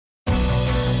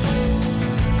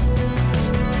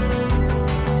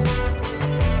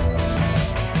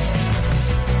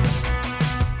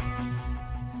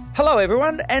Hello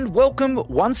everyone and welcome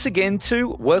once again to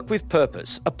Work with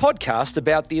Purpose, a podcast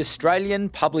about the Australian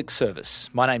Public Service.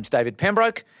 My name's David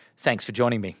Pembroke. Thanks for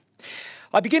joining me.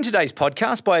 I begin today's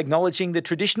podcast by acknowledging the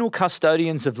traditional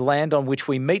custodians of the land on which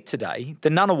we meet today, the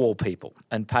Ngunnawal people,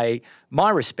 and pay my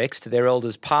respects to their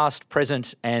elders past,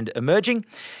 present and emerging,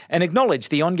 and acknowledge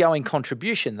the ongoing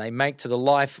contribution they make to the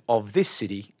life of this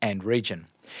city and region.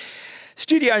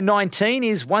 Studio 19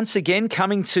 is once again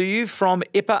coming to you from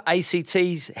IPA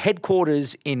ACT's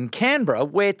headquarters in Canberra,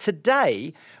 where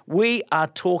today we are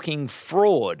talking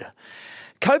fraud.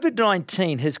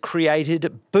 COVID-19 has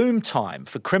created boom time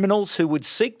for criminals who would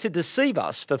seek to deceive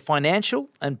us for financial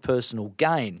and personal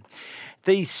gain.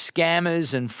 These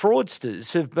scammers and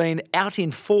fraudsters have been out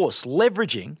in force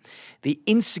leveraging the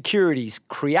insecurities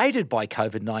created by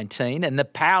COVID-19 and the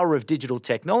power of digital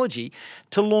technology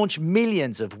to launch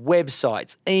millions of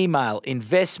websites, email,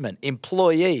 investment,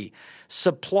 employee,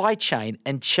 supply chain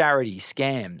and charity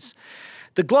scams.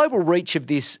 The global reach of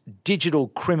this digital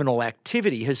criminal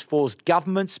activity has forced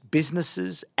governments,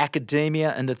 businesses,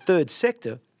 academia and the third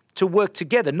sector to work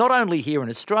together, not only here in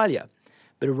Australia,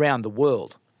 but around the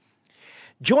world.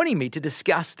 Joining me to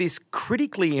discuss this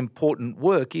critically important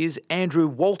work is Andrew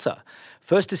Walter,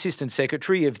 First Assistant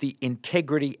Secretary of the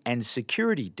Integrity and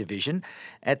Security Division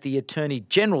at the Attorney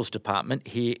General's Department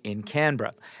here in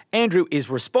Canberra. Andrew is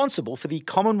responsible for the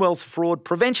Commonwealth Fraud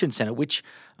Prevention Centre, which,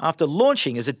 after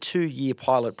launching as a 2-year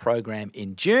pilot program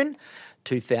in June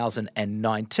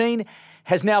 2019,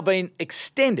 has now been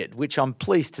extended, which I'm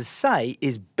pleased to say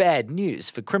is bad news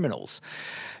for criminals.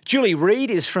 Julie Reid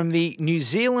is from the New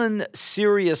Zealand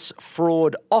Serious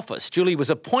Fraud Office. Julie was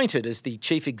appointed as the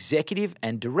Chief Executive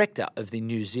and Director of the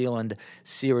New Zealand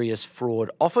Serious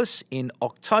Fraud Office in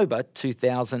October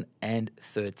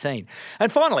 2013.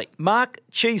 And finally, Mark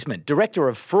Cheeseman, Director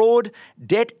of Fraud,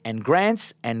 Debt and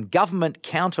Grants and Government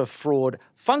Counter Fraud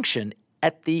Function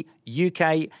at the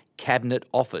UK Cabinet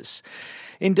Office.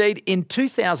 Indeed, in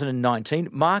 2019,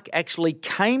 Mark actually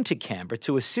came to Canberra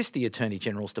to assist the Attorney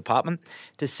General's Department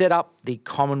to set up the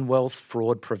Commonwealth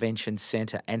Fraud Prevention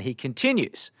Centre, and he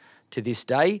continues to this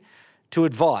day to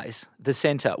advise the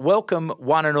centre. Welcome,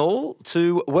 one and all,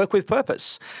 to Work with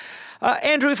Purpose.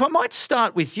 Andrew, if I might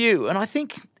start with you, and I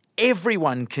think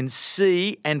everyone can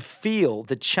see and feel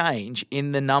the change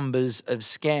in the numbers of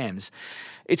scams.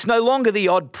 It's no longer the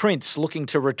odd prince looking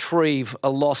to retrieve a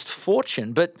lost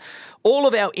fortune, but all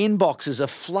of our inboxes are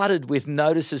flooded with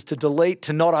notices to delete,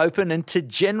 to not open, and to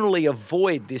generally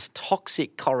avoid this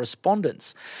toxic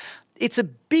correspondence. It's a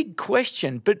big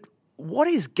question, but what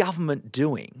is government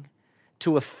doing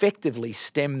to effectively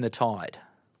stem the tide?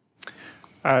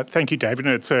 Thank you, David.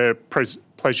 And it's a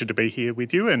pleasure to be here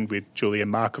with you and with Julie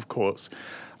and Mark, of course.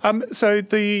 So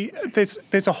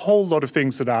there's a whole lot of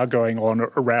things that are going on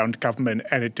around government,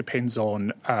 and it depends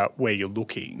on where you're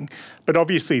looking. But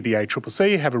obviously the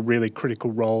ACCC have a really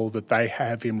critical role that they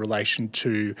have in relation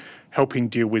to helping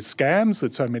deal with scams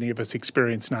that so many of us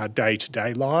experience in our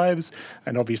day-to-day lives.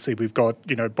 And obviously we've got,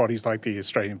 bodies like the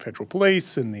Australian Federal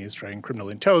Police and the Australian Criminal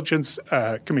Intelligence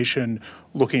Commission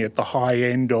looking at the high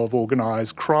end of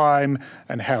organised crime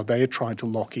and how they're trying to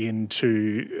lock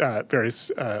into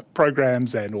various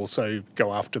programs and also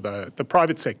go after the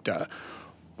private sector.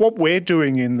 What we're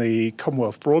doing in the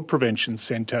Commonwealth Fraud Prevention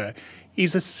Centre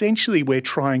is essentially we're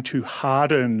trying to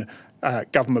harden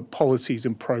government policies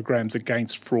and programs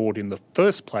against fraud in the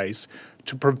first place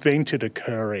to prevent it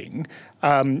occurring.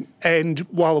 And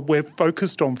while we're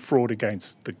focused on fraud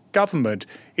against the government,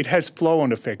 it has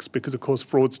flow-on effects because, of course,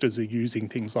 fraudsters are using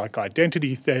things like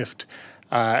identity theft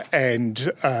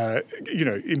and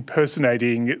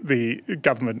impersonating the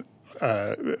government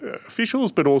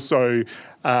officials, but also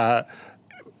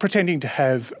pretending to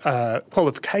have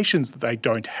qualifications that they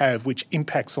don't have, which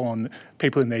impacts on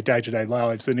people in their day-to-day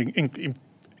lives and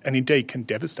indeed can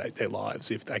devastate their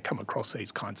lives if they come across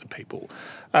these kinds of people.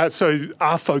 So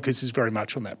our focus is very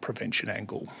much on that prevention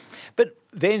angle. But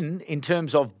then, in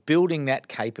terms of building that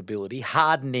capability,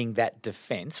 hardening that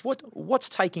defence, what's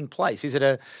taking place? Is it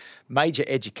a major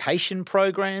education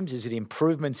programs? Is it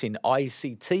improvements in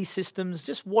ICT systems?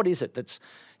 Just what is it that's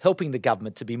helping the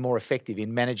government to be more effective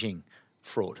in managing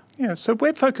fraud? Yeah, so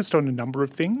we're focused on a number of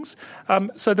things.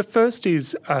 So the first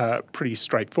is pretty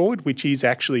straightforward, which is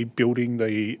actually building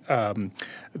the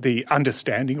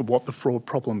understanding of what the fraud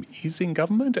problem is in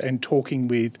government and talking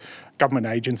with government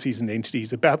agencies and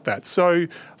entities about that. So,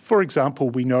 for example,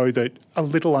 we know that a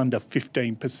little under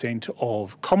 15%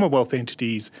 of Commonwealth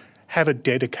entities have a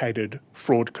dedicated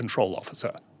fraud control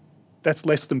officer. That's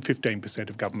less than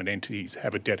 15% of government entities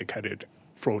have a dedicated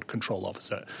fraud control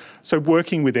officer. So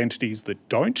working with entities that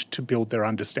don't to build their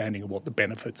understanding of what the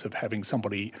benefits of having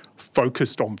somebody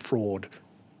focused on fraud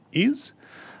is.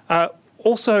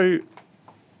 Also,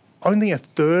 only a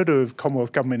third of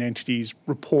Commonwealth government entities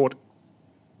report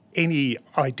any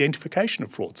identification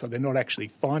of fraud, so they're not actually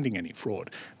finding any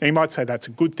fraud. Now, you might say that's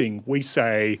a good thing. We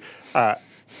say,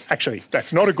 actually,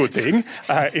 that's not a good thing.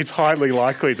 It's highly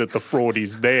likely that the fraud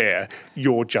is there,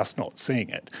 you're just not seeing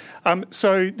it.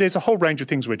 So there's a whole range of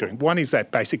things we're doing. One is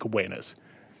that basic awareness.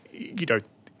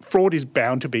 Fraud is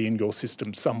bound to be in your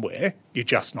system somewhere, you're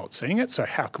just not seeing it, so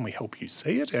how can we help you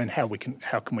see it, and how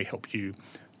can we help you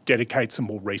dedicate some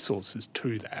more resources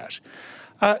to that?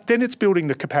 Then it's building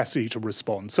the capacity to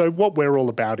respond. So what we're all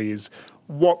about is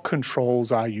what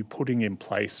controls are you putting in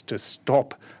place to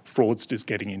stop fraudsters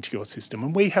getting into your system?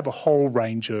 And we have a whole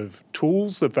range of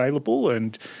tools available,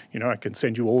 and I can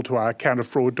send you all to our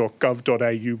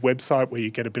counterfraud.gov.au website where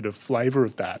you get a bit of flavour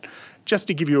of that. Just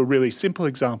to give you a really simple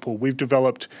example, we've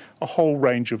developed a whole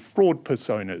range of fraud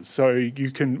personas. So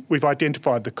we've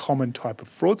identified the common type of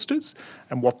fraudsters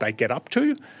and what they get up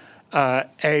to,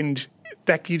 and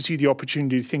that gives you the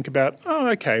opportunity to think about,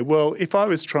 if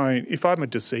I'm a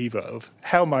deceiver,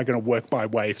 how am I going to work my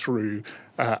way through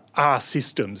our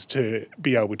systems to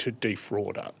be able to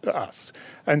defraud us?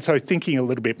 And so thinking a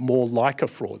little bit more like a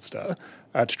fraudster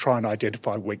to try and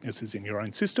identify weaknesses in your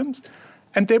own systems.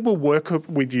 And then we'll work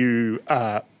with you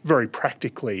very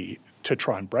practically to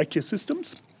try and break your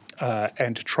systems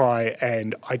and to try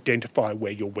and identify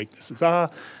where your weaknesses are.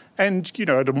 And,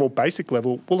 at a more basic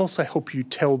level, we'll also help you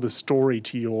tell the story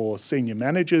to your senior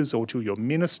managers or to your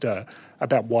minister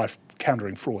about why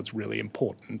countering fraud is really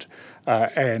important.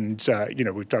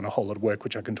 We've done a whole lot of work,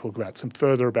 which I can talk about some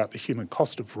further, about the human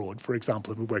cost of fraud, for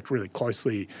example. And we've worked really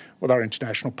closely with our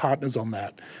international partners on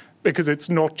that, because it's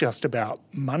not just about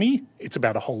money, it's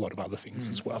about a whole lot of other things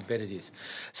as well. I bet it is.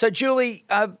 So, Julie,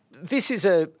 this is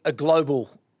a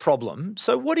global problem.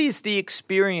 So what is the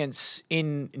experience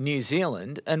in New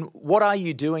Zealand, and what are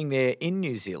you doing there in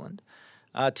New Zealand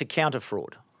to counter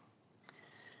fraud?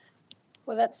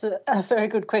 Well, that's a very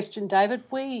good question, David.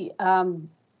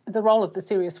 The role of the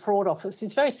Serious Fraud Office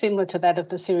is very similar to that of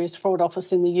the Serious Fraud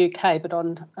Office in the UK, but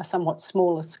on a somewhat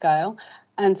smaller scale.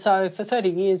 And so for 30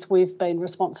 years, we've been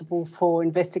responsible for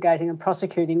investigating and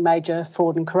prosecuting major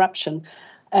fraud and corruption.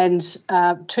 And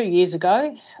 3 years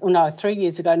ago now,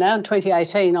 in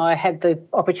 2018, I had the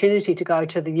opportunity to go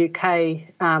to the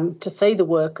UK to see the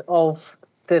work of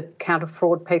the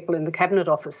counter-fraud people in the Cabinet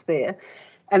Office there.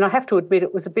 And I have to admit,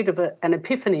 it was a bit of an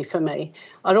epiphany for me.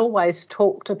 I'd always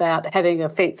talked about having a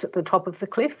fence at the top of the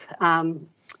cliff and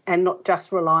not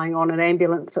just relying on an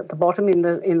ambulance at the bottom in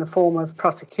the form of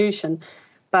prosecution,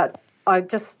 but I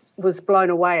just was blown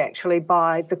away, actually,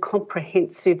 by the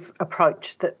comprehensive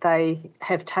approach that they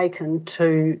have taken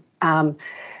to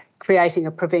creating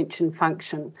a prevention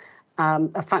function,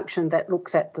 a function that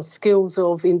looks at the skills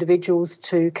of individuals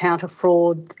to counter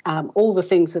fraud, all the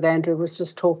things that Andrew was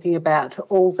just talking about,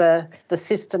 all the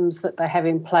systems that they have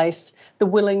in place, the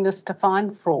willingness to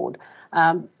find fraud.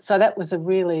 So that was a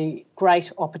really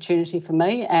great opportunity for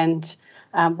me, and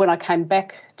when I came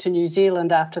back to New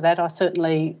Zealand after that, I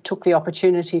certainly took the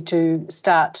opportunity to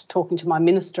start talking to my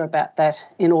minister about that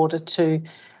in order to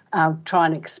try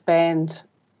and expand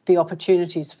the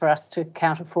opportunities for us to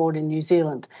counter fraud in New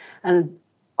Zealand. And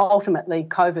ultimately,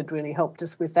 COVID really helped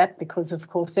us with that because, of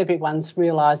course, everyone's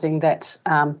realising that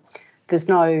there's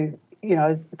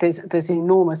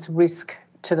enormous risk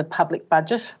to the public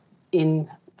budget in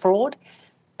fraud,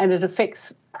 and it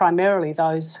affects primarily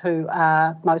those who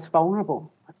are most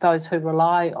vulnerable, those who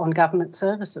rely on government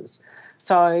services.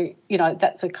 So,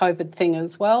 that's a COVID thing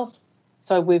as well.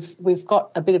 So we've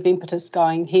got a bit of impetus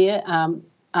going here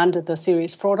under the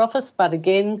Serious Fraud Office, but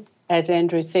again, as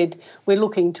Andrew said, we're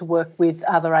looking to work with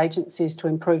other agencies to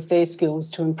improve their skills,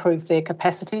 to improve their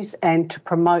capacities, and to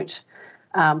promote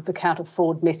the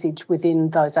counter-fraud message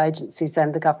within those agencies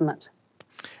and the government.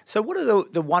 So what are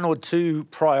the one or two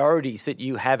priorities that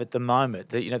you have at the moment,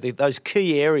 that those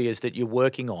key areas that you're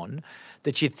working on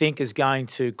that you think is going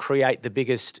to create the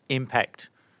biggest impact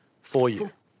for you?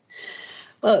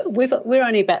 Well, we're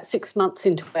only about 6 months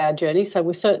into our journey, so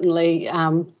we're certainly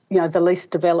the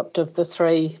least developed of the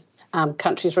three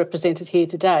countries represented here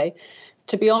today.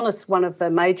 To be honest, one of the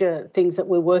major things that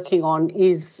we're working on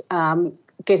is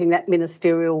getting that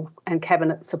ministerial and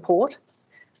cabinet support.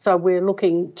 So we're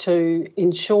looking to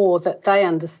ensure that they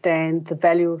understand the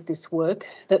value of this work,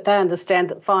 that they understand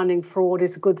that finding fraud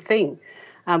is a good thing.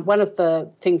 One of the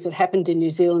things that happened in New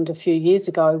Zealand a few years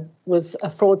ago was a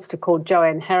fraudster called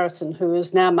Joanne Harrison, who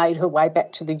has now made her way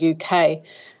back to the UK,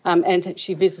 and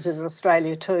she visited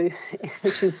Australia too.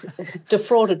 She's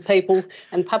defrauded people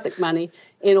and public money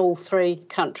in all three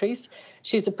countries.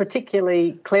 She's a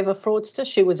particularly clever fraudster.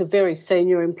 She was a very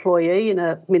senior employee in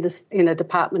a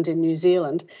department in New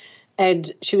Zealand,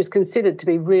 and she was considered to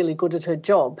be really good at her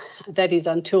job. That is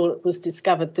until it was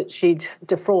discovered that she'd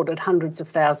defrauded hundreds of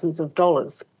thousands of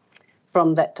dollars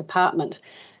from that department.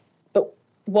 But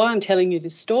why I'm telling you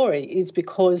this story is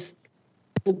because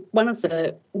one of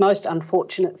the most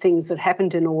unfortunate things that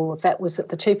happened in all of that was that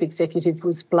the chief executive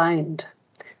was blamed.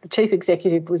 The chief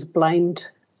executive was blamed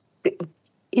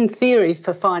in theory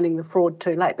for finding the fraud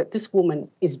too late, but this woman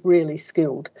is really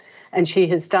skilled and she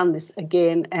has done this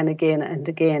again and again and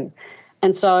again.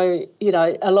 And so,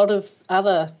 a lot of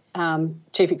other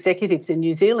chief executives in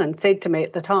New Zealand said to me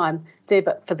at the time, "There,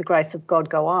 but for the grace of God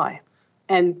go I."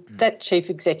 And that chief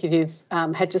executive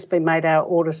had just been made our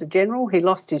Auditor General. He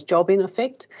lost his job in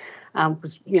effect,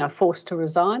 was forced to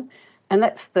resign. And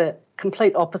that's the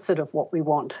complete opposite of what we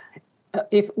want.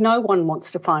 If no one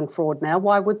wants to find fraud now,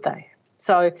 why would they?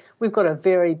 So we've got a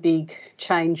very big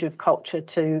change of culture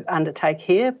to undertake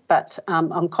here, but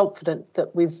I'm confident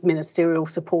that with ministerial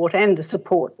support and the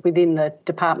support within the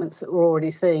departments that we're already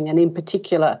seeing, and in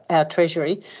particular our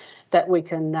Treasury, that we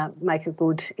can make a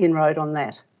good inroad on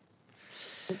that.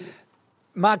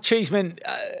 Mark Cheeseman,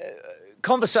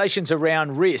 conversations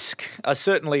around risk are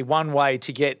certainly one way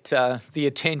to get the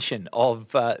attention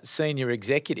of senior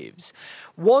executives.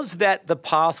 Was that the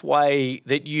pathway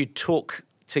that you took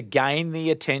to gain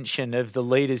the attention of the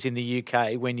leaders in the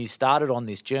UK when you started on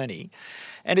this journey?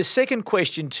 And a second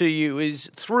question to you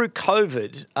is, through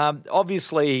COVID,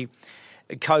 obviously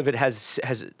COVID has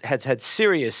had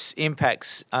serious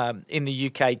impacts in the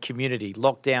UK community,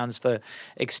 lockdowns for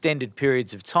extended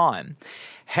periods of time.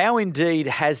 How indeed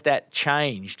has that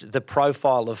changed the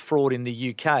profile of fraud in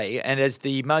the UK? And as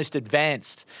the most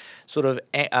advanced sort of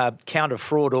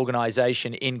counter-fraud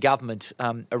organisation in government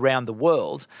around the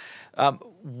world,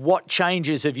 what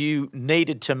changes have you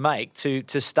needed to make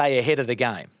to stay ahead of the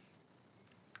game?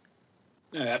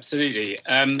 No, absolutely.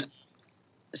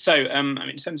 So,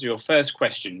 in terms of your first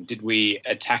question, did we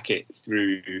attack it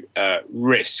through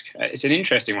risk? It's an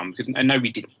interesting one because no,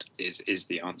 we didn't, is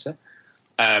the answer.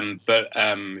 But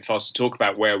if I was to talk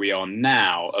about where we are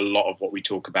now, a lot of what we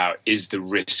talk about is the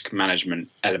risk management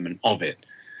element of it.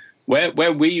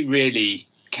 Where we really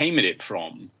came at it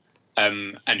from,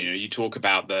 and you talk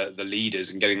about the leaders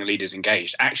and getting the leaders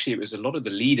engaged. Actually, it was a lot of the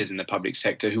leaders in the public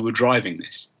sector who were driving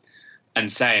this and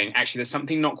saying, actually, there's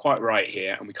something not quite right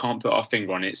here and we can't put our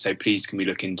finger on it, so please can we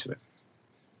look into it?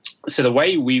 So the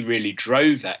way we really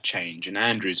drove that change, and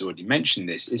Andrew's already mentioned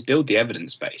this, is build the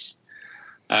evidence base.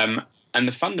 And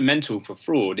the fundamental for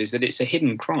fraud is that it's a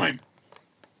hidden crime.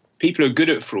 People who are good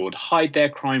at fraud hide their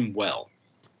crime well.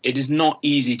 It is not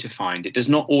easy to find. It does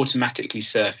not automatically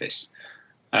surface.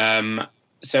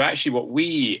 So actually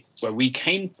where we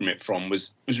came from it from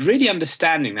was really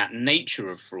understanding that nature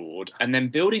of fraud and then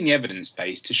building the evidence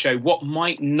base to show what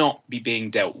might not be being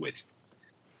dealt with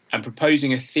and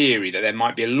proposing a theory that there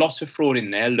might be a lot of fraud in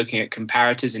there, looking at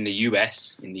comparators in the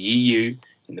US, in the EU,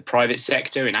 in the private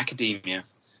sector, in academia,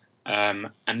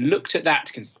 and looked at that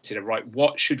to consider, right,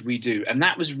 what should we do? And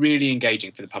that was really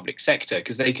engaging for the public sector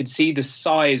because they could see the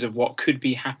size of what could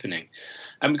be happening.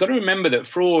 And we've got to remember that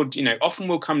fraud, often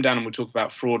we'll come down and we'll talk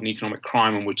about fraud and economic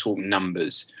crime and we'll talk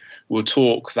numbers. We'll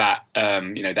talk that,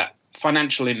 that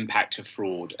financial impact of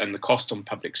fraud and the cost on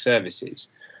public services.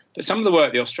 But some of the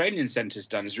work the Australian Centre's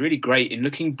done is really great in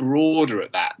looking broader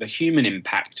at that, the human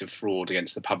impact of fraud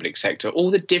against the public sector,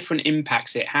 all the different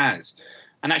impacts it has.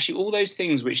 And actually all those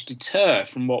things which deter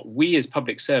from what we as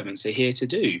public servants are here to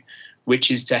do,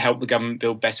 which is to help the government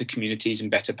build better communities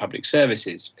and better public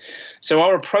services. So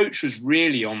our approach was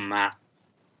really on that,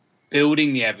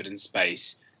 building the evidence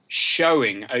base,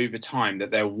 showing over time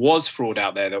that there was fraud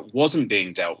out there that wasn't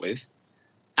being dealt with.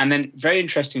 And then very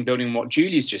interesting, building on what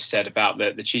Julie's just said about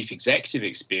the chief executive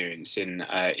experience in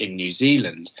New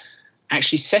Zealand,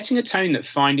 actually setting a tone that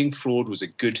finding fraud was a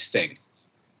good thing.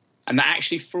 And that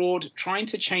actually fraud, trying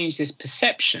to change this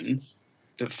perception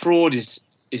that fraud is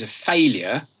a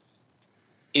failure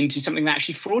into something that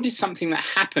actually fraud is something that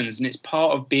happens and it's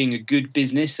part of being a good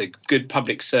business, a good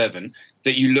public servant,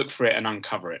 that you look for it and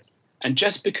uncover it. And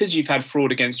just because you've had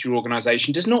fraud against your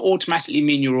organisation does not automatically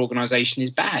mean your organisation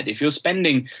is bad. If you're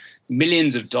spending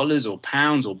millions of dollars or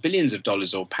pounds or billions of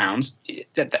dollars or pounds,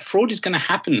 that fraud is going to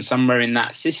happen somewhere in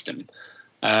that system.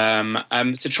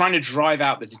 So trying to drive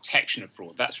out the detection of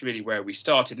fraud, that's really where we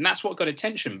started. And that's what got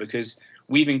attention, because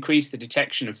we've increased the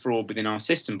detection of fraud within our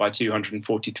system by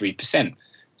 243%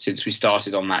 since we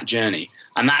started on that journey.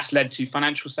 And that's led to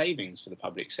financial savings for the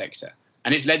public sector.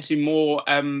 And it's led to more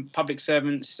public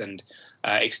servants and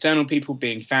external people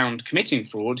being found committing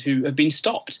fraud who have been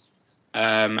stopped.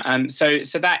 And so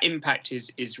that impact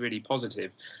is really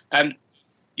positive.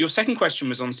 Your second question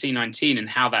was on C19 and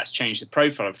how that's changed the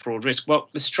profile of fraud risk. Well,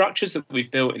 the structures that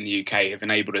we've built in the UK have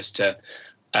enabled us to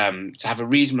have a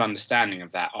reasonable understanding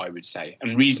of that, I would say.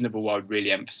 And reasonable, I would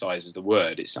really emphasise as the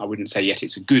word. I wouldn't say yet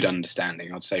it's a good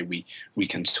understanding. I'd say we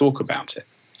can talk about it.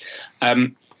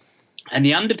 And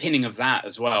the underpinning of that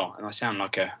as well, and I sound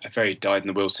like a very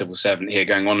dyed-in-the-wool civil servant here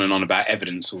going on and on about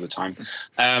evidence all the time,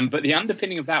 but the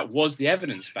underpinning of that was the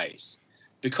evidence base.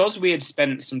 Because we had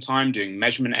spent some time doing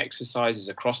measurement exercises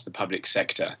across the public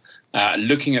sector,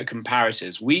 looking at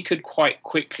comparators, we could quite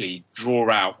quickly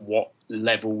draw out what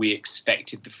level we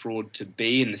expected the fraud to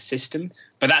be in the system.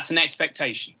 But that's an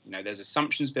expectation. There's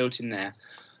assumptions built in there.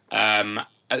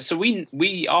 So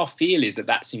our feel is that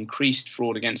that's increased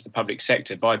fraud against the public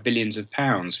sector by billions of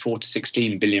pounds, 4 to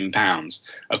 16 billion pounds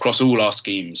across all our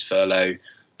schemes, furlough,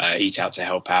 Eat Out to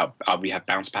Help Out. We have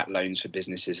bounce back loans for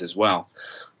businesses as well.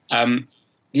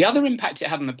 The other impact it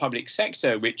had on the public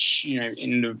sector, which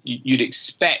you'd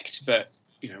expect, but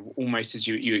almost as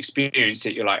you experience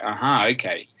it, you're like,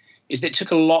 okay, is that it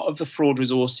took a lot of the fraud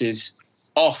resources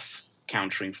off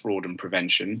countering fraud and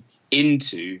prevention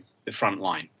into the front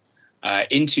line,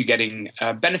 into getting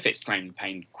benefits claimed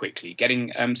paid quickly,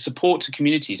 getting support to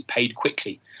communities paid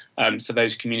quickly, so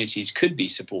those communities could be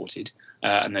supported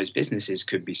and those businesses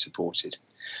could be supported.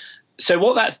 So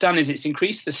what that's done is it's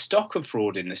increased the stock of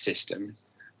fraud in the system.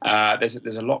 There's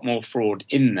a lot more fraud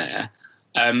in there,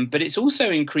 but it's also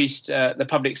increased the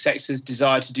public sector's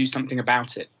desire to do something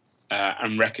about it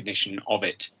and recognition of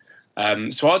it.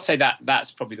 So I'd say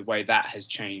that's probably the way that has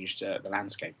changed the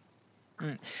landscape.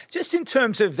 Just in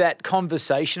terms of that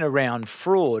conversation around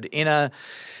fraud in a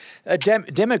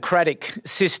democratic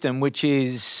system which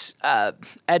is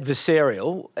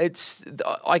adversarial,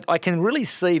 I can really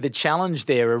see the challenge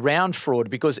there around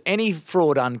fraud, because any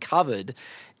fraud uncovered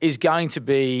is going to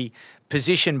be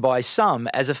positioned by some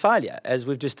as a failure, as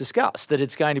we've just discussed, that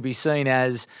it's going to be seen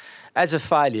as a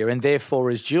failure, and therefore,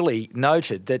 as Julie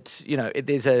noted, that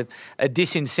there's a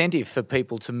disincentive for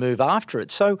people to move after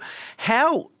it. So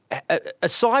how,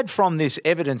 aside from this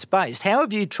evidence-based, how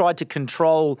have you tried to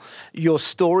control your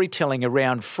storytelling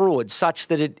around fraud such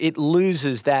that it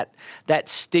loses that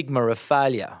stigma of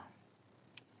failure?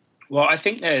 Well, I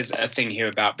think there's a thing here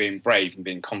about being brave and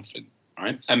being confident,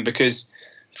 right? And because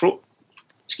fraud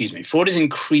is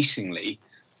increasingly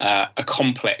a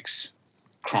complex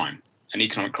crime. And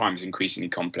economic crime is increasingly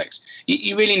complex.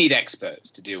 You really need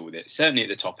experts to deal with it, certainly at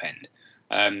the top end.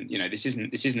 This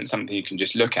isn't something you can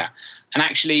just look at. And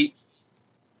actually,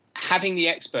 having the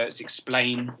experts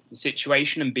explain the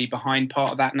situation and be behind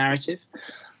part of that narrative,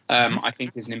 I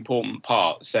think is an important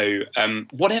part. So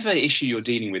whatever issue you're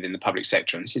dealing with in the public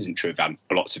sector, and this isn't true about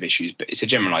lots of issues, but it's a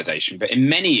generalisation, but in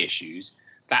many issues,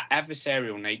 that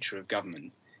adversarial nature of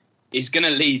government is going to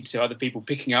lead to other people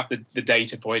picking up the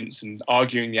data points and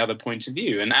arguing the other point of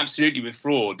view. And absolutely with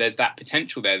fraud, there's that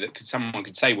potential there that someone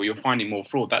could say, well, you're finding more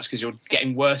fraud. That's because you're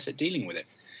getting worse at dealing with it.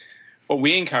 What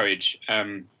we encourage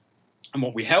and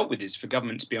what we help with is for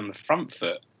government to be on the front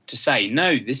foot to say,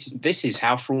 no, this is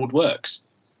how fraud works.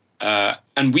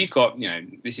 And we've got,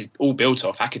 this is all built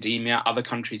off academia, other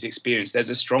countries' experience. There's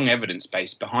a strong evidence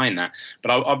base behind that.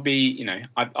 But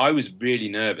I was really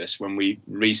nervous when we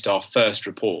released our first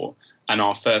report, and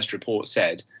our first report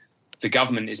said the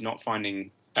government is not finding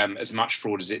as much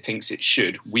fraud as it thinks it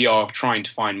should. We are trying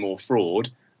to find more fraud,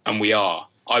 and we are.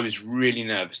 I was really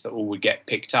nervous that all would get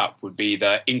picked up would be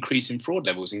the increase in fraud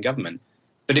levels in government.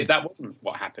 But that wasn't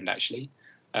what happened, actually.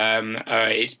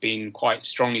 It's been quite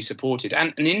strongly supported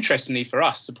and interestingly for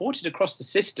us, supported across the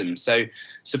system. So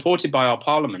supported by our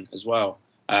Parliament as well,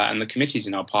 and the committees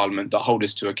in our Parliament that hold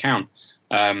us to account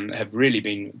have really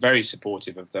been very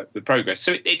supportive of the progress.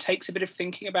 So it takes a bit of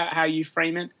thinking about how you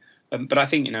frame it. But I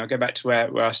think, I go back to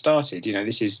where I started.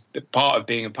 This is part of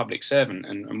being a public servant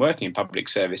and working in public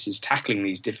service is tackling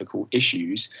these difficult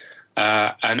issues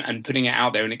and putting it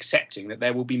out there and accepting that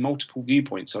there will be multiple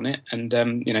viewpoints on it. And,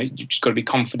 you've just got to be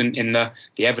confident in the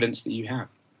evidence that you have.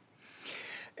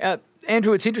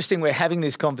 Andrew, it's interesting we're having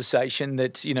this conversation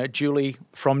that, Julie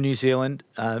from New Zealand,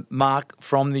 Mark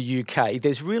from the UK,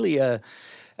 there's really a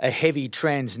heavy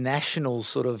transnational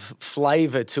sort of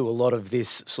flavour to a lot of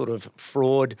this sort of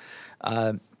fraud,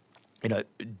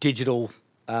 digital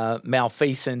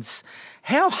malfeasance.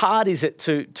 How hard is it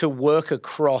to work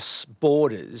across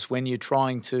borders when you're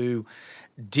trying to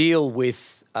deal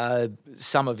with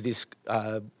some of this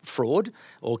fraud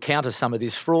or counter some of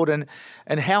this fraud?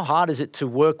 And how hard is it to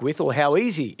work with, or how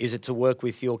easy is it to work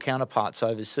with your counterparts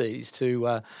overseas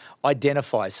to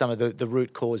identify some of the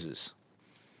root causes?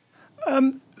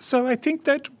 So I think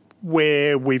that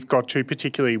where we've got to,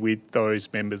 particularly with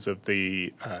those members of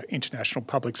the International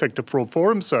Public Sector Fraud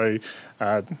Forum, so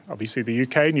obviously the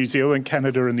UK, New Zealand,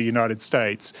 Canada and the United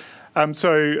States.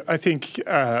 So I think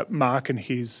Mark and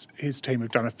his team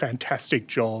have done a fantastic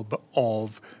job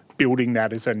of building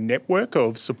that as a network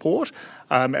of support.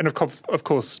 And of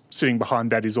course, sitting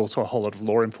behind that is also a whole lot of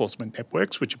law enforcement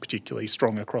networks, which are particularly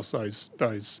strong across those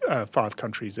 5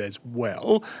 countries as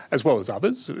well as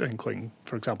others, including,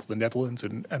 for example, the Netherlands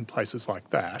and places like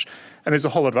that. And there's a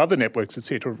whole lot of other networks that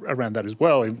sit around that as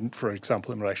well, for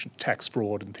example, in relation to tax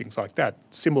fraud and things like that.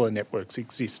 Similar networks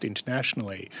exist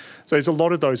internationally. So there's a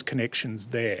lot of those connections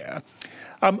there.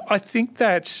 I think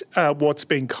that what's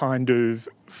been kind of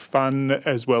fun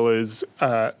as well as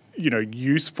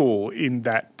useful in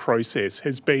that process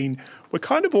has been we're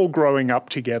kind of all growing up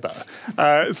together.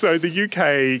 So the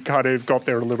UK kind of got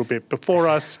there a little bit before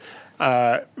us.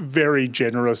 Very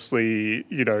generously,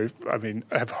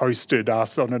 have hosted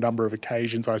us on a number of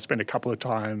occasions. I spent a couple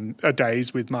of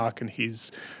days with Mark and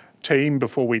his team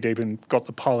before we'd even got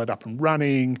the pilot up and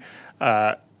running.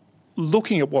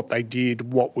 Looking at what they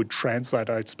did, what would translate.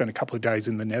 I'd spent a couple of days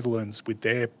in the Netherlands with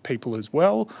their people as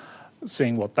well,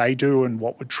 seeing what they do and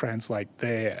what would translate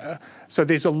there. So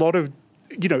there's a lot of,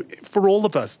 for all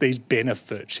of us, there's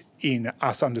benefit in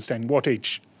us understanding what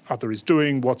each other is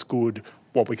doing, what's good,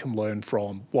 what we can learn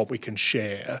from, what we can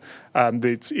share.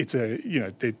 There's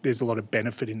a lot of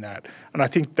benefit in that. And I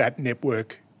think that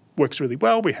network works really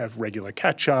well. We have regular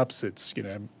catch-ups. It's,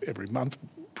 every month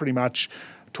pretty much,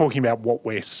 talking about what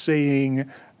we're seeing,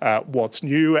 what's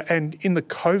new. And in the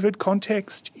COVID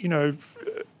context,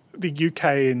 the UK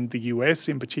and the US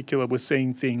in particular were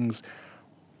seeing things,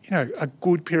 a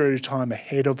good period of time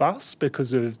ahead of us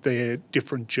because of their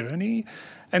different journey.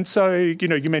 And so,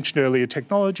 you mentioned earlier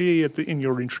technology in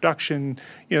your introduction,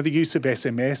 the use of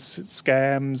SMS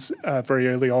scams very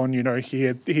early on,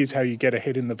 here's how you get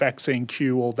ahead in the vaccine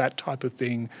queue, all that type of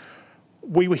thing.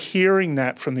 We were hearing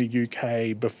that from the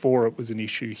UK before it was an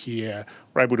issue here.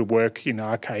 We're able to work, in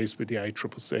our case, with the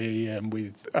ACCC and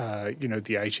with,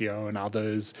 the ATO and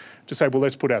others to say, well,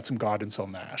 let's put out some guidance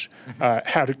on that.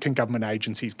 How can government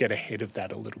agencies get ahead of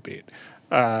that a little bit?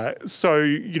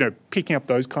 So, picking up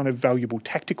those kind of valuable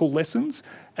tactical lessons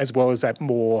as well as that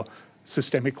more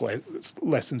systemic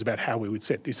lessons about how we would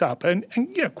set this up. And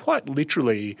quite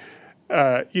literally,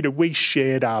 we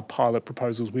shared our pilot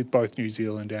proposals with both New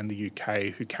Zealand and the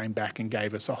UK, who came back and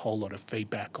gave us a whole lot of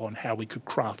feedback on how we could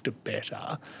craft it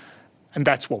better. And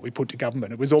that's what we put to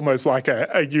government. It was almost like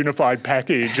a unified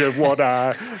package of what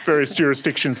our various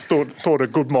jurisdictions thought a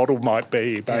good model might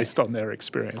be based on their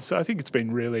experience. So I think it's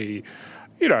been really,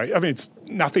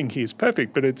 nothing here is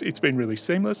perfect, but it's been really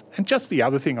seamless. And just the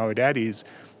other thing I would add is,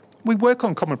 we work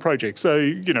on common projects. So,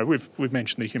 we've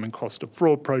mentioned the Human Cost of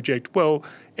Fraud project. Well,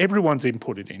 everyone's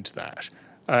inputted into that.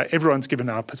 Everyone's given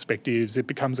our perspectives. It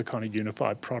becomes a kind of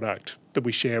unified product that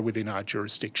we share within our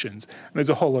jurisdictions. And there's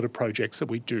a whole lot of projects that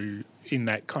we do in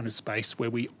that kind of space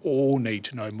where we all need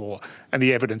to know more. And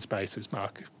the evidence base, as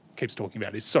Mark keeps talking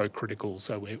about, is so critical.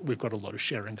 So we've got a lot of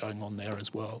sharing going on there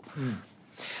as well.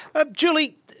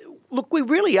 Julie, look, we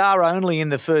really are only in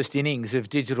the first innings of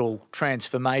digital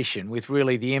transformation, with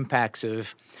really the impacts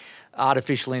of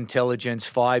artificial intelligence,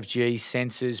 5G,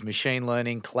 sensors, machine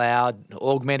learning, cloud,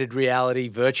 augmented reality,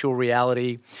 virtual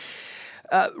reality.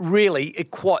 Really,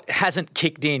 it hasn't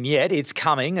kicked in yet. It's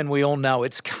coming, and we all know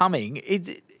it's coming.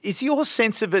 Is your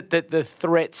sense of it that the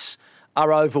threats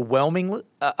are overwhelming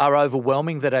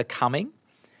that are coming,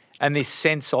 and this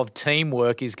sense of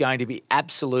teamwork is going to be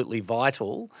absolutely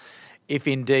vital if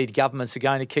indeed governments are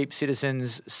going to keep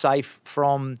citizens safe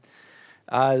from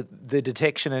the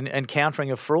detection and countering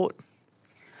of fraud?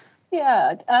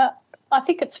 Yeah, I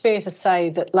think it's fair to say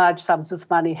that large sums of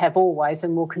money have always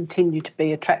and will continue to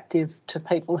be attractive to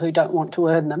people who don't want to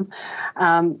earn them.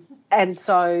 And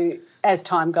so as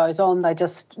time goes on, they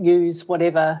just use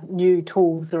whatever new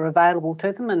tools are available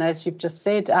to them. And as you've just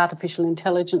said, artificial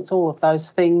intelligence, all of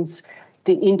those things,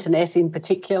 the internet in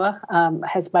particular,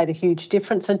 has made a huge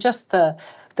difference. And just the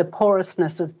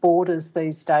porousness of borders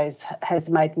these days has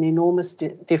made an enormous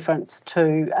difference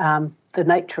to the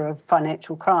nature of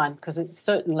financial crime, because it's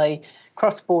certainly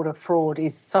cross-border fraud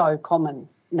is so common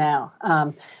now.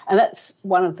 And that's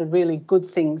one of the really good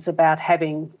things about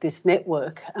having this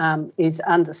network, is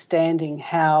understanding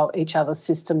how each other's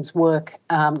systems work,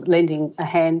 lending a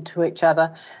hand to each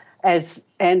other. As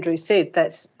Andrew said,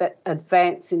 that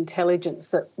advanced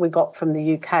intelligence that we got from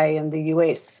the UK and the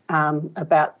US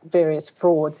about various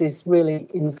frauds is really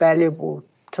invaluable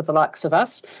to the likes of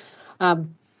us.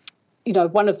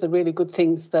 One of the really good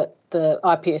things that the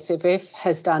IPSFF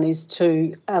has done is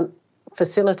to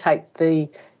facilitate the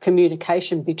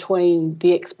communication between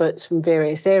the experts from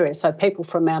various areas. So people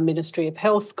from our Ministry of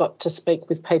Health got to speak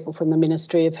with people from the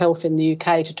Ministry of Health in the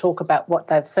UK to talk about what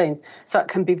they've seen. So it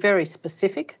can be very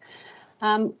specific.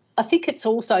 I think it's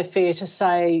also fair to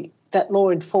say that law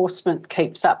enforcement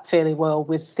keeps up fairly well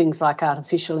with things like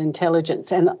artificial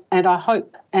intelligence. And I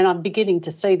hope, and I'm beginning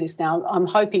to see this now, I'm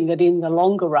hoping that in the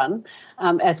longer run,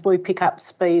 as we pick up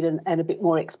speed and a bit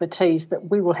more expertise,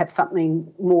 that we will have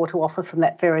something more to offer from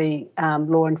that very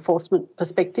law enforcement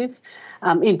perspective.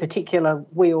 In particular,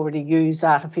 we already use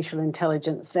artificial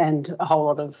intelligence and a whole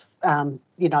lot of,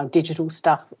 digital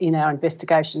stuff in our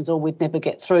investigations, or we'd never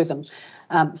get through them.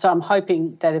 So I'm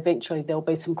hoping that eventually there'll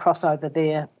be some crossover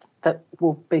there, that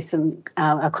will be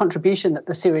a contribution that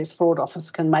the Serious Fraud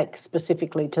Office can make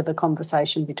specifically to the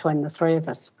conversation between the three of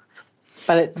us.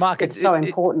 But it's so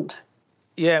important.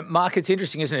 Yeah, Mark, it's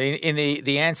interesting, isn't it? In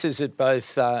the answers that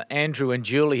both Andrew and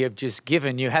Julie have just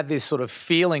given, you have this sort of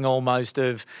feeling almost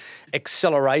of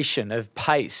acceleration, of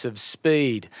pace, of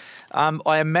speed.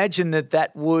 I imagine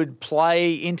that would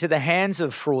play into the hands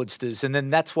of fraudsters, and then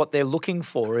that's what they're looking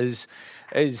for is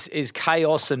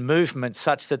chaos and movement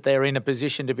such that they're in a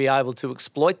position to be able to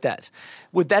exploit that.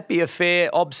 Would that be a fair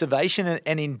observation?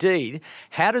 And indeed,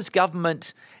 how does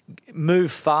government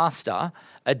move faster,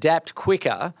 adapt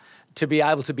quicker to be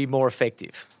able to be more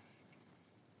effective?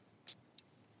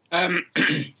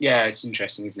 Yeah, it's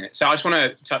interesting, isn't it? So I just want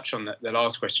to touch on the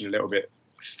last question a little bit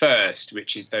first,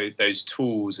 which is those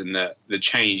tools and the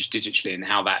change digitally and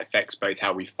how that affects both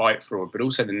how we fight fraud, but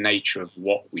also the nature of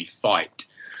what we fight.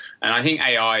 And I think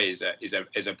AI is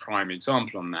a prime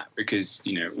example on that, because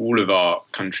all of our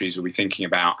countries will be thinking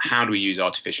about how do we use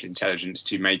artificial intelligence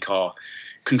to make our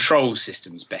control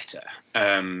systems better,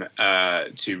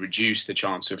 to reduce the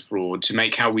chance of fraud, to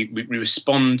make how we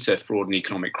respond to fraud and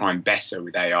economic crime better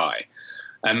with AI.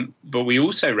 But we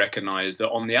also recognise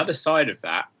that on the other side of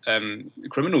that,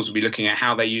 criminals will be looking at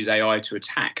how they use AI to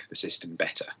attack the system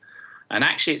better. And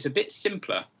actually, it's a bit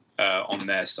simpler on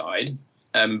their side.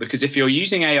 Because if you're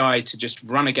using AI to just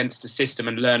run against a system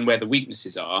and learn where the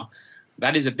weaknesses are,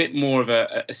 that is a bit more of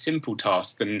a simple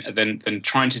task than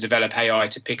trying to develop AI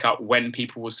to pick up when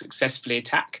people will successfully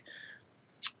attack.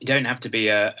 You don't have to be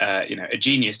a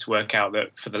genius to work out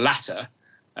that for the latter,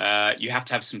 you have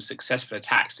to have some successful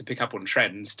attacks to pick up on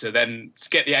trends to then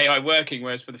get the AI working.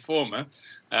 Whereas for the former,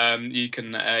 you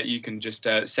can just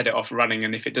set it off running,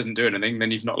 and if it doesn't do anything,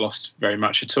 then you've not lost very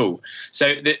much at all. So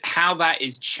how that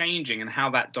is changing and how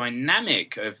that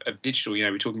dynamic of digital,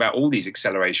 we're talking about all these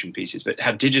acceleration pieces, but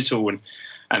how digital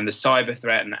and the cyber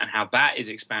threat and how that is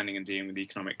expanding and dealing with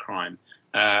economic crime.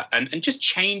 And just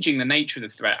changing the nature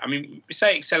of the threat. I mean, we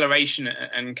say acceleration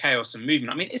and chaos and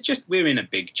movement. I mean, it's just we're in a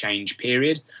big change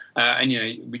period. And,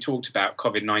 we talked about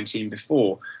COVID-19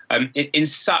 before. In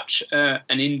such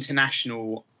an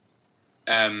international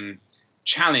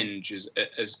challenge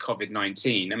as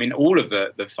COVID-19, I mean, all of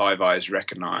the Five Eyes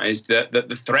recognised that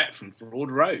the threat from fraud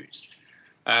rose,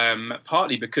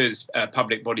 partly because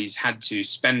public bodies had to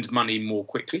spend money more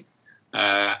quickly.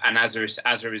 And as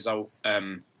a result,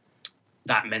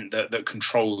 that meant that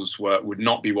controls would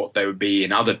not be what they would be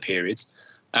in other periods,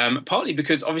 partly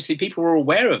because obviously people were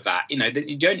aware of that. That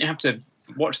you don't have to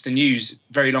watch the news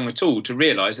very long at all to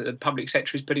realise that the public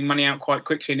sector is putting money out quite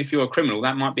quickly, and if you're a criminal,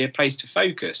 that might be a place to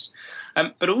focus.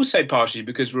 But also partially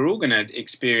because we're all going to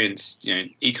experience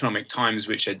economic times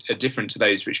which are different to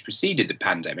those which preceded the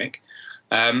pandemic.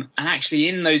 And actually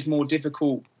in those more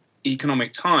difficult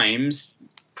economic times,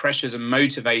 pressures and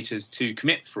motivators to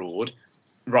commit fraud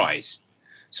rise.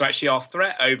 So actually our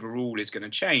threat overall is going to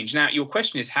change. Now, your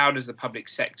question is, how does the public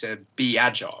sector be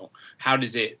agile? How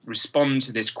does it respond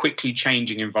to this quickly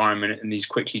changing environment and these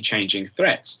quickly changing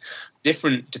threats?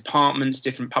 Different departments,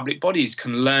 different public bodies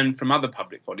can learn from other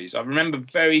public bodies. I remember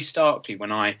very starkly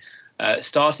when I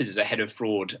started as a head of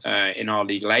fraud in our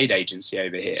legal aid agency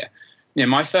over here.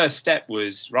 My first step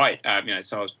was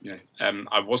so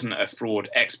I wasn't a fraud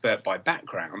expert by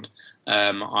background.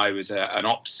 I was an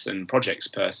ops and projects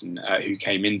person who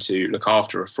came in to look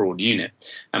after a fraud unit.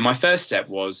 And my first step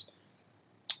was,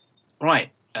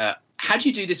 how do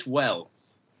you do this well?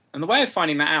 And the way of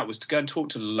finding that out was to go and talk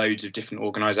to loads of different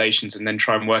organisations and then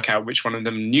try and work out which one of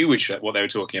them knew what they were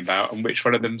talking about and which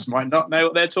one of them might not know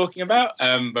what they're talking about,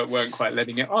 but weren't quite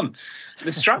letting it on.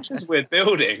 The structures we're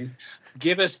building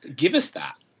give us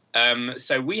that.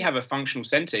 So we have a functional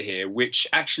centre here, which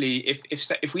actually,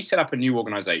 if we set up a new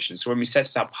organisation, so when we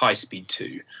set up High Speed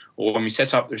 2, or when we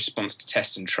set up the response to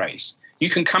test and trace, you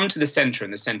can come to the centre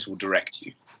and the centre will direct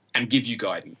you and give you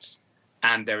guidance.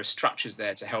 And there are structures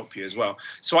there to help you as well.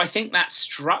 So I think that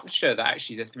structure that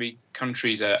actually the three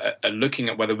countries are looking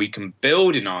at whether we can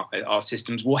build in our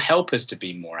systems will help us to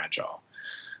be more agile.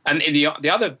 And the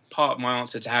other part of my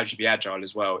answer to how to be agile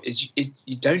as well is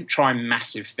you don't try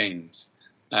massive things.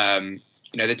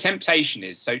 The temptation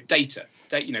is, so data,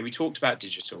 we talked about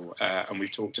digital and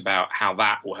we've talked about how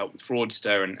that will help with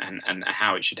fraudster and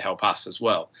how it should help us as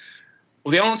well.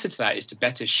 Well, the answer to that is to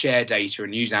better share data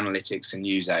and use analytics and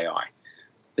use AI.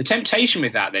 The temptation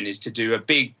with that then is to do a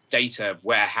big data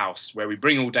warehouse where we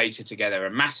bring all data together,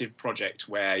 a massive project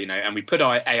where, and we put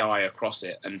AI across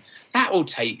it. And that will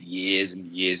take years and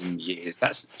years and years.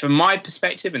 That's from my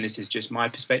perspective, and this is just my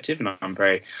perspective, and I'm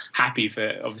very happy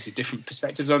for obviously different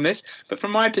perspectives on this. But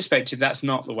from my perspective, that's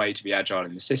not the way to be agile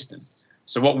in the system.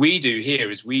 So what we do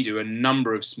here is we do a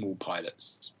number of small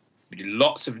pilots. We do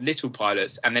lots of little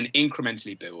pilots and then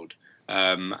incrementally build.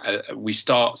 We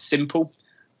start simple.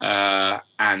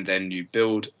 And then you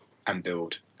build and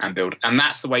build and build. And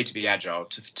that's the way to be agile,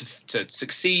 to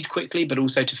succeed quickly, but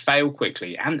also to fail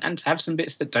quickly and to have some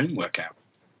bits that don't work out.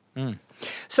 Mm.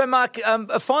 So, Mark,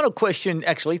 a final question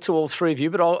actually to all three of you,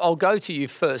 but I'll go to you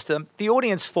first. The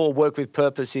audience for Work with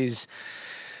Purpose is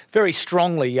very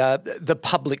strongly the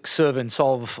public servants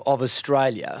of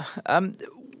Australia.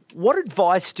 What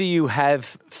advice do you have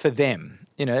for them?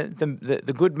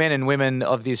 The good men and women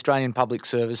of the Australian public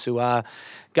service who are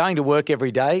going to work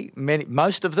every day,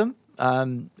 most of them,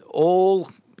 all,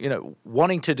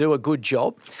 wanting to do a good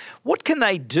job. What can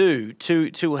they do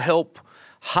to help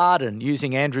harden,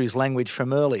 using Andrew's language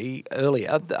from earlier,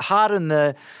 harden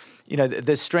the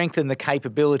strength and the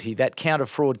capability, that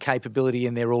counter-fraud capability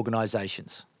in their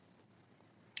organisations?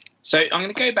 So I'm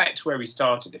going to go back to where we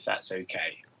started, if that's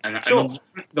okay. Sure. And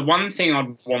the one thing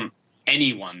I'd want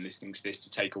anyone listening to this to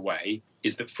take away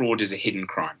is that fraud is a hidden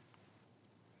crime.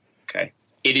 Okay,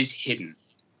 it is hidden.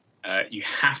 You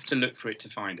have to look for it to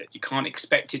find it. You can't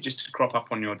expect it just to crop up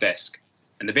on your desk.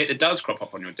 And the bit that does crop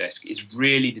up on your desk is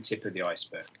really the tip of the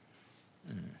iceberg.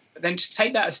 But then just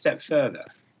take that a step further.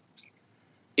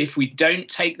 If we don't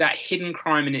take that hidden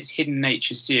crime and its hidden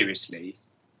nature seriously,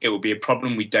 it will be a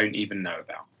problem we don't even know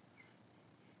about.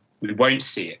 We won't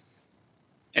see it.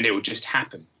 And it will just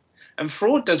happen. And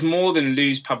fraud does more than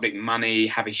lose public money,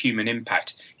 have a human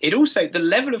impact. It also, the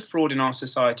level of fraud in our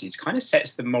societies kind of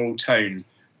sets the moral tone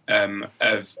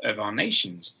of our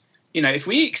nations. If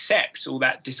we accept all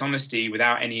that dishonesty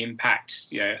without any impact,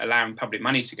 allowing public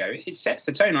money to go, it sets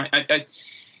the tone.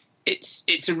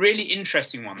 It's a really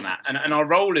interesting one, that. And our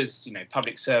role as,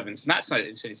 public servants, and that's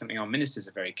certainly something our ministers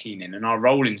are very keen in, and our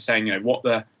role in saying,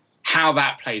 how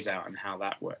that plays out and how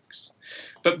that works.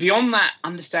 But beyond that,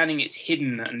 understanding it's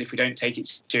hidden, and if we don't take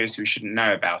it seriously, we shouldn't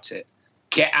know about it.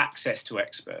 Get access to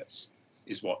experts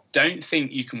is what. Don't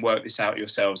think you can work this out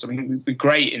yourselves. I mean, we're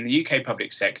great in the UK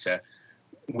public sector.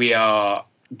 We are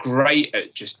great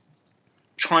at just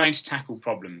trying to tackle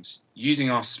problems,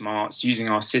 using our smarts, using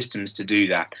our systems to do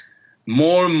that.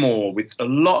 More and more, with a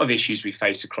lot of issues we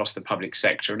face across the public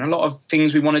sector and a lot of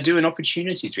things we want to do and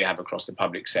opportunities we have across the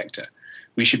public sector,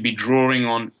 we should be drawing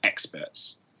on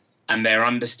experts and their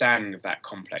understanding of that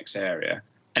complex area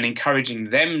and encouraging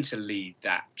them to lead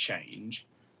that change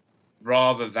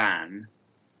rather than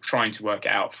trying to work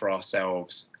it out for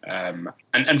ourselves.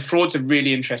 And fraud's a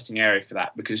really interesting area for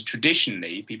that, because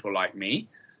traditionally people like me,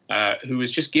 who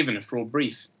was just given a fraud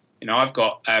brief. I've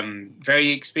got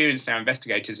very experienced now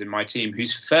investigators in my team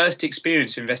whose first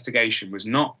experience of investigation was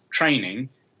not training,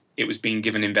 it was being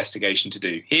given investigation to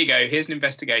do. Here you go, here's an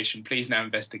investigation, please now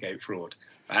investigate fraud.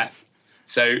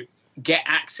 So get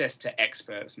access to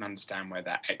experts and understand where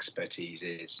that expertise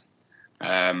is.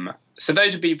 So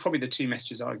those would be probably the two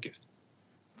messages I would give.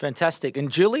 Fantastic.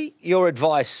 And Julie, your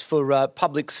advice for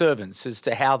public servants as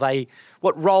to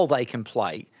what role they can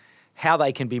play, how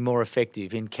they can be more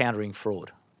effective in countering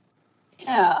fraud?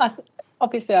 Yeah,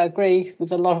 obviously I agree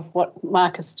with a lot of what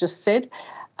Mark has just said.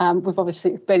 We've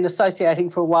obviously been associating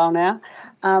for a while now.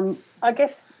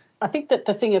 I think that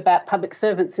the thing about public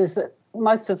servants is that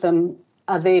most of them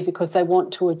are there because they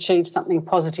want to achieve something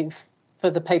positive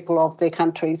for the people of their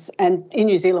countries. And in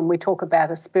New Zealand, we talk about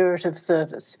a spirit of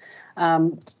service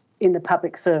in the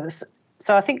public service.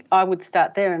 So I think I would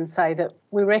start there and say that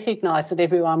we recognise that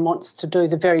everyone wants to do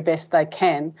the very best they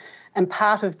can, and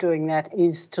part of doing that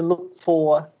is to look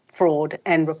for fraud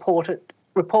and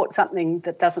report something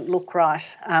that doesn't look right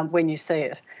when you see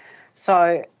it.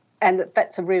 So, and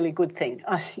that's a really good thing.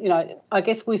 I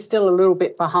guess we're still a little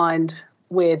bit behind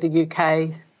where the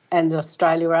UK and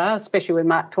Australia are, especially when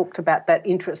Mark talked about that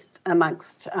interest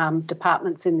amongst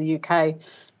departments in the UK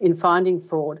in finding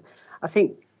fraud. I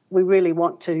think we really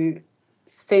want to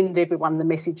send everyone the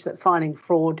message that finding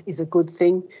fraud is a good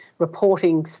thing,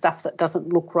 reporting stuff that doesn't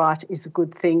look right is a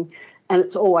good thing, and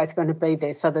it's always going to be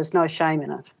there, so there's no shame in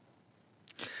it.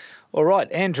 All right,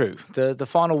 Andrew, the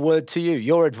final word to you,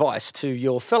 your advice to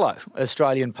your fellow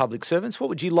Australian public servants. How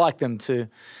would you like them to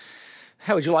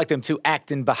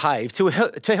act and behave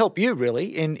to help you really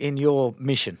in your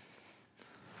mission?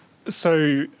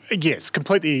 So, yes,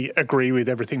 completely agree with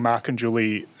everything Mark and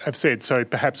Julie have said. So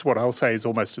perhaps what I'll say is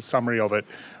almost a summary of it,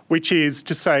 which is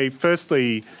to say,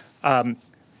 firstly,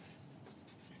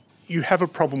 you have a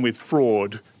problem with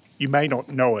fraud. You may not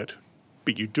know it,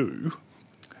 but you do.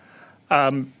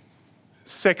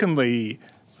 Secondly,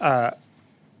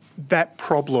 that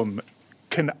problem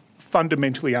can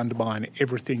fundamentally undermine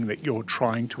everything that you're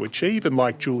trying to achieve. And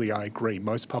like Julie, I agree,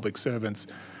 most public servants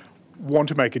want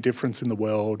to make a difference in the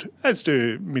world, as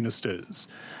do ministers.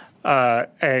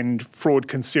 And fraud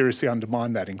can seriously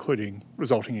undermine that, including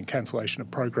resulting in cancellation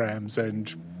of programs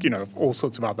and, all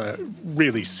sorts of other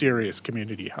really serious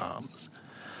community harms.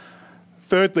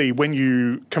 Thirdly, when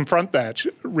you confront that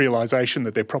realisation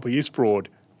that there probably is fraud,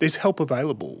 there's help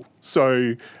available.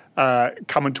 So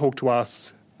come and talk to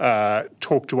us,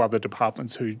 talk to other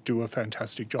departments who do a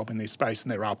fantastic job in this space,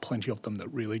 and there are plenty of them that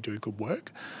really do good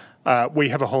work. We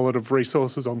have a whole lot of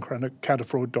resources on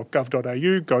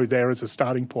counterfraud.gov.au. Go there as a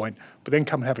starting point, but then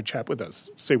come and have a chat with us,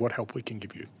 see what help we can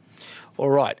give you. All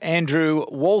right, Andrew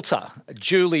Walter,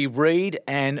 Julie Reid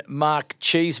and Mark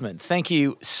Cheeseman, thank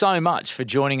you so much for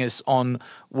joining us on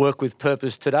Work with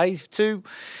Purpose today to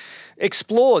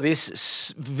explore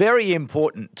this very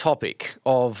important topic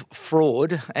of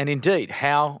fraud and indeed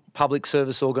how public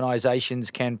service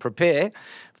organisations can prepare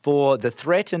for the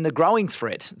threat and the growing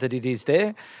threat that it is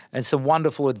there, and some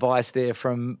wonderful advice there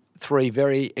from three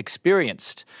very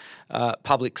experienced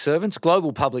public servants,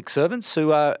 global public servants,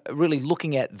 who are really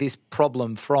looking at this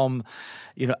problem from,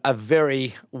 a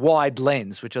very wide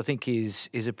lens, which I think is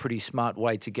a pretty smart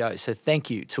way to go. So thank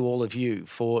you to all of you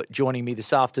for joining me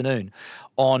this afternoon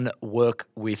on Work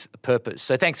with Purpose.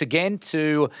 So thanks again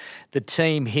to the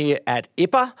team here at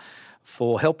IPA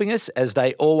for helping us, as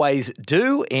they always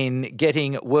do, in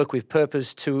getting Work with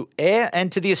Purpose to air,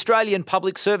 and to the Australian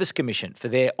Public Service Commission for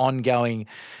their ongoing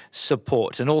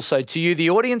support. And also to you,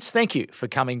 the audience, thank you for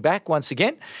coming back once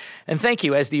again. And thank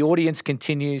you as the audience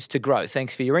continues to grow.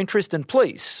 Thanks for your interest, and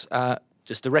please,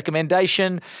 just a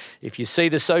recommendation, if you see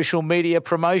the social media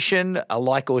promotion, a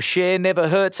like or share never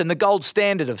hurts. And the gold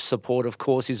standard of support, of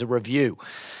course, is a review.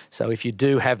 So if you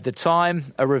do have the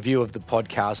time, a review of the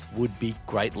podcast would be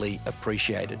greatly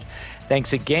appreciated.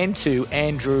 Thanks again to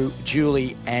Andrew,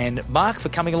 Julie and Mark for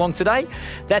coming along today.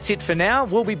 That's it for now.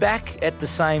 We'll be back at the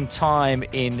same time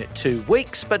in 2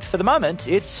 weeks. But for the moment,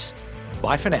 it's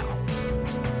bye for now.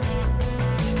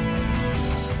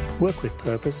 Work with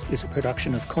Purpose is a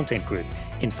production of Content Group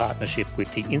in partnership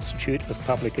with the Institute of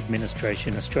Public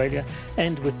Administration Australia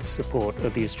and with the support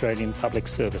of the Australian Public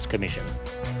Service Commission.